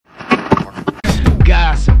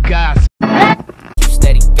gossip.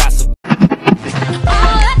 Steady gossip.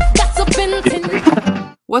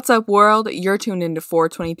 What's up, world? You're tuned into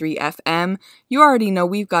 423 FM. You already know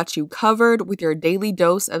we've got you covered with your daily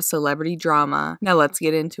dose of celebrity drama. Now let's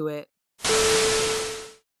get into it.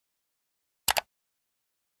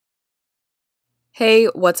 Hey,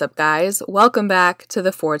 what's up, guys? Welcome back to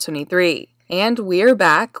the 423. And we're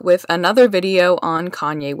back with another video on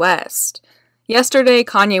Kanye West. Yesterday,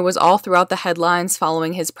 Kanye was all throughout the headlines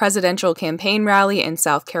following his presidential campaign rally in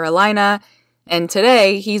South Carolina, and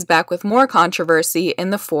today he's back with more controversy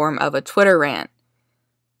in the form of a Twitter rant.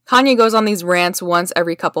 Kanye goes on these rants once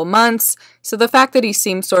every couple months, so the fact that he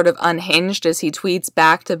seems sort of unhinged as he tweets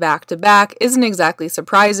back to back to back isn't exactly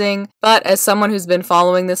surprising, but as someone who's been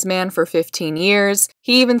following this man for 15 years,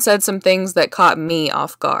 he even said some things that caught me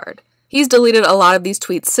off guard. He's deleted a lot of these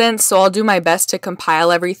tweets since, so I'll do my best to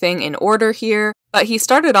compile everything in order here, but he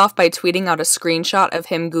started off by tweeting out a screenshot of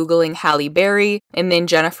him Googling Halle Berry and then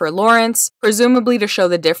Jennifer Lawrence, presumably to show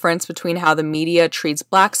the difference between how the media treats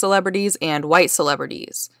black celebrities and white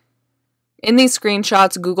celebrities. In these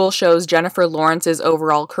screenshots, Google shows Jennifer Lawrence's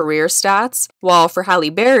overall career stats, while for Halle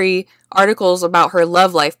Berry, articles about her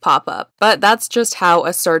love life pop up, but that's just how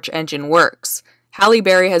a search engine works. Halle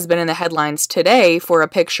Berry has been in the headlines today for a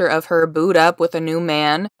picture of her booed up with a new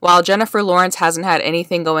man, while Jennifer Lawrence hasn't had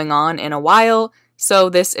anything going on in a while, so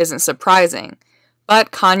this isn't surprising.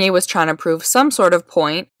 But Kanye was trying to prove some sort of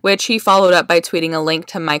point, which he followed up by tweeting a link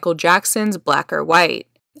to Michael Jackson's Black or White.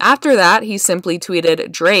 After that, he simply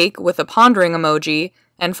tweeted Drake with a pondering emoji,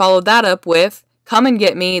 and followed that up with, "Come and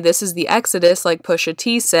get me, this is the Exodus like Pusha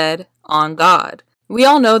T said, on God." We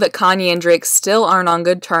all know that Kanye and Drake still aren't on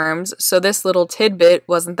good terms, so this little tidbit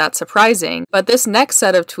wasn't that surprising, but this next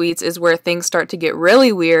set of tweets is where things start to get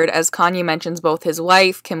really weird as Kanye mentions both his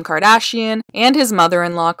wife, Kim Kardashian, and his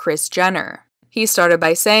mother-in-law, Kris Jenner. He started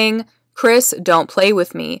by saying, "Kris, don't play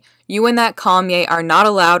with me. You and that Kanye are not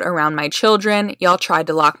allowed around my children. Y'all tried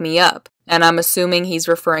to lock me up." And I'm assuming he's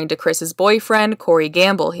referring to Kris's boyfriend, Corey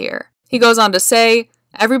Gamble here. He goes on to say,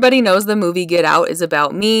 "Everybody knows the movie Get Out is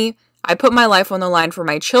about me. I put my life on the line for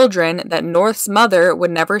my children that North's mother would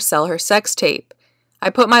never sell her sex tape. I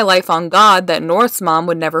put my life on God that North's mom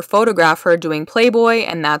would never photograph her doing Playboy,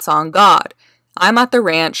 and that's on God. I'm at the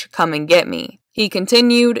ranch, come and get me." He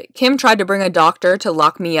continued, "Kim tried to bring a doctor to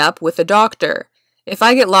lock me up with a doctor. If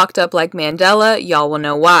I get locked up like Mandela, y'all will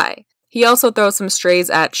know why." He also throws some strays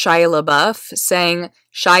at Shia LaBeouf, saying,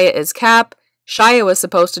 "Shia is cap. Shia was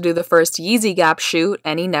supposed to do the first Yeezy Gap shoot,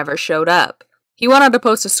 and he never showed up." He went on to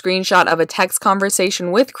post a screenshot of a text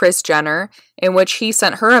conversation with Kris Jenner, in which he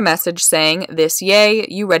sent her a message saying, "This yay,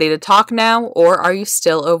 you ready to talk now, or are you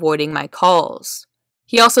still avoiding my calls?"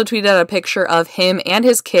 He also tweeted a picture of him and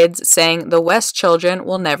his kids saying the West children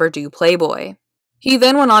will never do Playboy. He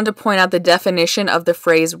then went on to point out the definition of the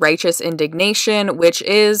phrase righteous indignation, which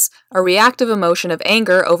is a reactive emotion of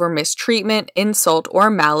anger over mistreatment, insult, or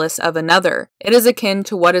malice of another. It is akin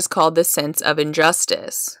to what is called the sense of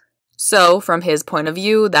injustice. So, from his point of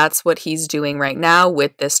view, that's what he's doing right now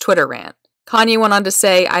with this Twitter rant. Kanye went on to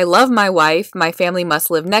say, "I love my wife, my family must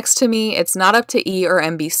live next to me, it's not up to E or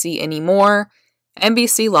NBC anymore.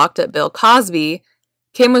 NBC locked up Bill Cosby.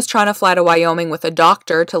 Kim was trying to fly to Wyoming with a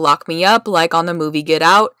doctor to lock me up like on the movie Get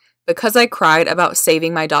Out because I cried about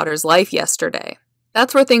saving my daughter's life yesterday."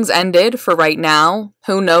 That's where things ended for right now.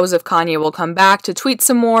 Who knows if Kanye will come back to tweet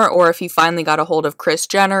some more or if he finally got a hold of Kris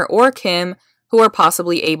Jenner or Kim, who are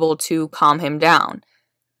possibly able to calm him down.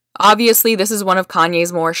 Obviously, this is one of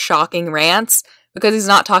Kanye's more shocking rants because he's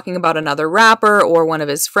not talking about another rapper or one of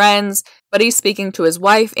his friends, but he's speaking to his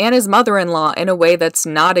wife and his mother-in-law in a way that's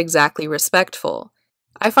not exactly respectful.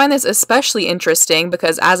 I find this especially interesting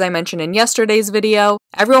because, as I mentioned in yesterday's video,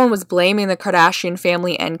 everyone was blaming the Kardashian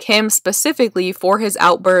family and Kim specifically for his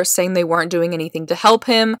outburst, saying they weren't doing anything to help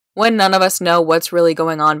him, when none of us know what's really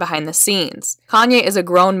going on behind the scenes. Kanye is a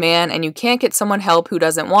grown man and you can't get someone help who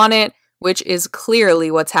doesn't want it, which is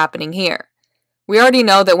clearly what's happening here. We already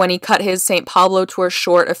know that when he cut his St. Pablo tour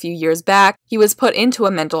short a few years back, he was put into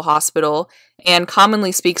a mental hospital and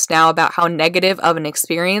commonly speaks now about how negative of an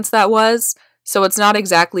experience that was. So it's not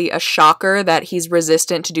exactly a shocker that he's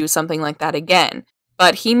resistant to do something like that again.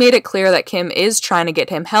 But he made it clear that Kim is trying to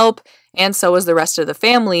get him help, and so is the rest of the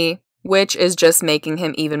family, which is just making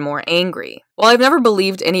him even more angry. While I've never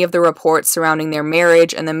believed any of the reports surrounding their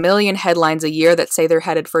marriage and the million headlines a year that say they're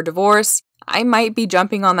headed for divorce, I might be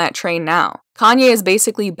jumping on that train now. Kanye is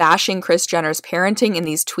basically bashing Kris Jenner's parenting in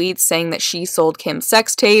these tweets, saying that she sold Kim's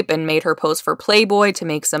sex tape and made her pose for Playboy to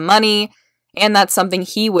make some money, and that's something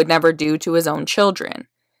he would never do to his own children.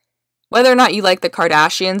 Whether or not you like the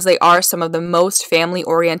Kardashians, they are some of the most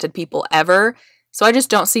family-oriented people ever, so I just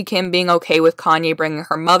don't see Kim being okay with Kanye bringing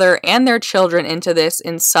her mother and their children into this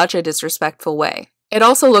in such a disrespectful way. It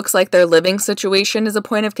also looks like their living situation is a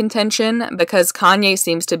point of contention because Kanye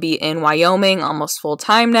seems to be in Wyoming almost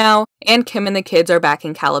full-time now, and Kim and the kids are back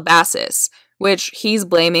in Calabasas, which he's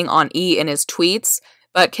blaming on E in his tweets,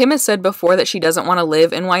 but Kim has said before that she doesn't want to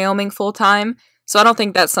live in Wyoming full-time, so I don't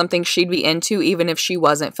think that's something she'd be into even if she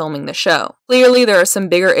wasn't filming the show. Clearly, there are some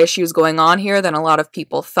bigger issues going on here than a lot of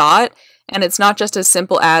people thought, and it's not just as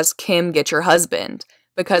simple as, Kim, get your husband.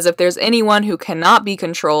 Because if there's anyone who cannot be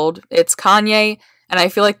controlled, it's Kanye, and I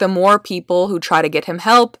feel like the more people who try to get him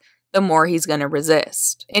help, the more he's gonna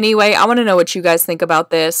resist. Anyway, I want to know what you guys think about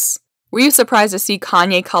this. Were you surprised to see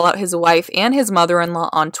Kanye call out his wife and his mother-in-law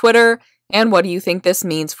on Twitter? And what do you think this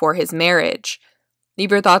means for his marriage?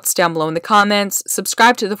 Leave your thoughts down below in the comments,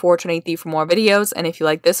 subscribe to the 420 for more videos, and if you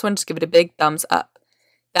like this one, just give it a big thumbs up.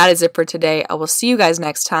 That is it for today. I will see you guys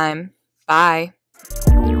next time. Bye.